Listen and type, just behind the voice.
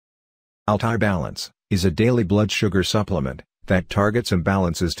Altai Balance is a daily blood sugar supplement that targets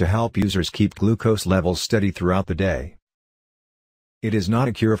imbalances to help users keep glucose levels steady throughout the day. It is not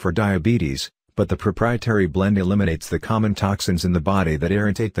a cure for diabetes, but the proprietary blend eliminates the common toxins in the body that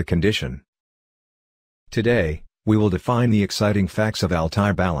irritate the condition. Today, we will define the exciting facts of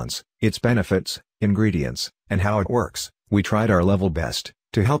Altai Balance, its benefits, ingredients, and how it works. We tried our level best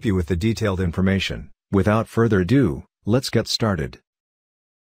to help you with the detailed information. Without further ado, let's get started.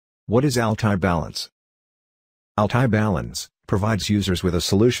 What is Altai Balance? Altai Balance provides users with a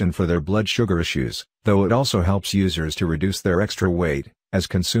solution for their blood sugar issues, though it also helps users to reduce their extra weight. As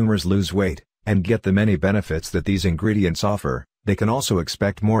consumers lose weight and get the many benefits that these ingredients offer, they can also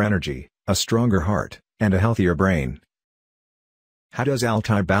expect more energy, a stronger heart, and a healthier brain. How does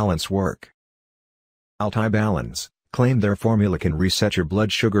Altai Balance work? Altai Balance claim their formula can reset your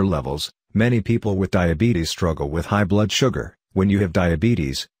blood sugar levels. Many people with diabetes struggle with high blood sugar. When you have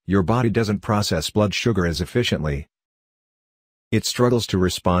diabetes, your body doesn't process blood sugar as efficiently. It struggles to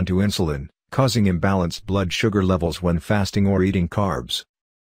respond to insulin, causing imbalanced blood sugar levels when fasting or eating carbs.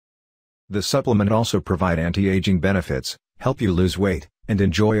 The supplement also provides anti-aging benefits, help you lose weight, and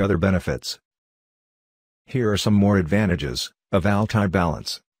enjoy other benefits. Here are some more advantages of Altai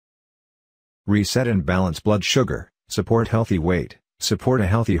Balance. Reset and balance blood sugar, support healthy weight, support a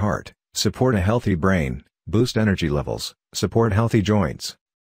healthy heart, support a healthy brain, boost energy levels, support healthy joints.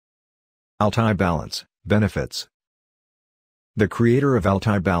 Altai Balance benefits. The creator of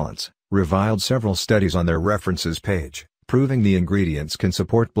Altai Balance revealed several studies on their references page, proving the ingredients can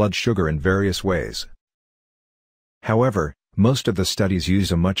support blood sugar in various ways. However, most of the studies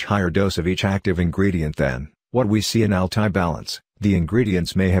use a much higher dose of each active ingredient than what we see in Altai Balance. The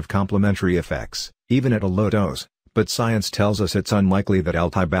ingredients may have complementary effects, even at a low dose, but science tells us it's unlikely that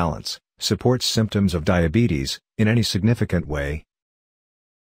Altai Balance supports symptoms of diabetes in any significant way.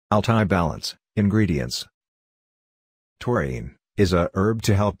 Altai Balance ingredients. Taurine is a herb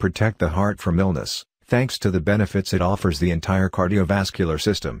to help protect the heart from illness. Thanks to the benefits it offers the entire cardiovascular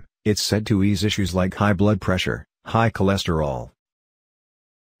system, it's said to ease issues like high blood pressure, high cholesterol.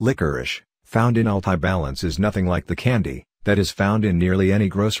 Licorice, found in Altai Balance, is nothing like the candy that is found in nearly any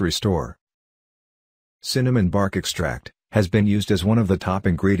grocery store. Cinnamon bark extract has been used as one of the top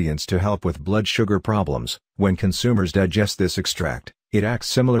ingredients to help with blood sugar problems. When consumers digest this extract, it acts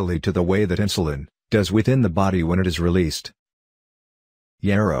similarly to the way that insulin does within the body when it is released.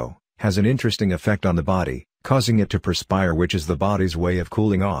 Yarrow has an interesting effect on the body, causing it to perspire, which is the body's way of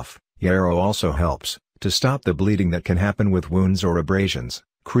cooling off. Yarrow also helps to stop the bleeding that can happen with wounds or abrasions,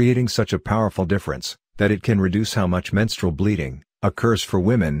 creating such a powerful difference that it can reduce how much menstrual bleeding occurs for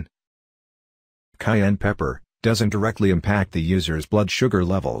women. Cayenne pepper doesn't directly impact the user's blood sugar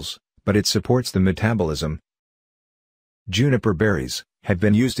levels, but it supports the metabolism. Juniper berries have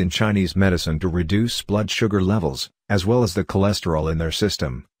been used in Chinese medicine to reduce blood sugar levels, as well as the cholesterol in their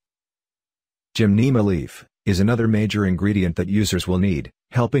system. Gymnema leaf is another major ingredient that users will need,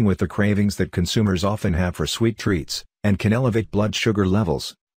 helping with the cravings that consumers often have for sweet treats, and can elevate blood sugar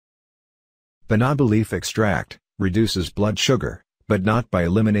levels. Banaba leaf extract reduces blood sugar, but not by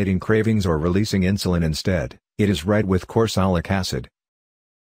eliminating cravings or releasing insulin. Instead, it is right with coralic acid.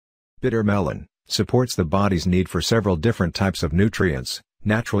 Bitter melon supports the body's need for several different types of nutrients,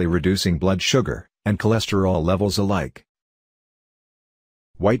 naturally reducing blood sugar and cholesterol levels alike.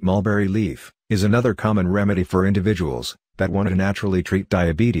 White mulberry leaf is another common remedy for individuals that want to naturally treat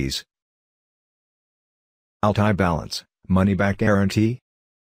diabetes. Altai Balance money-back guarantee.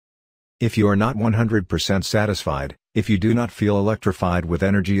 If you are not 100% satisfied, if you do not feel electrified with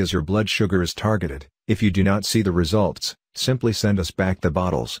energy as your blood sugar is targeted, if you do not see the results, simply send us back the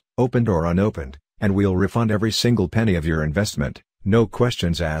bottles, opened or unopened, and we'll refund every single penny of your investment, no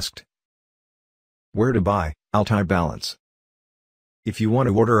questions asked. Where to buy Altai Balance? If you want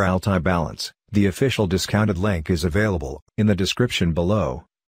to order Altai Balance, the official discounted link is available in the description below.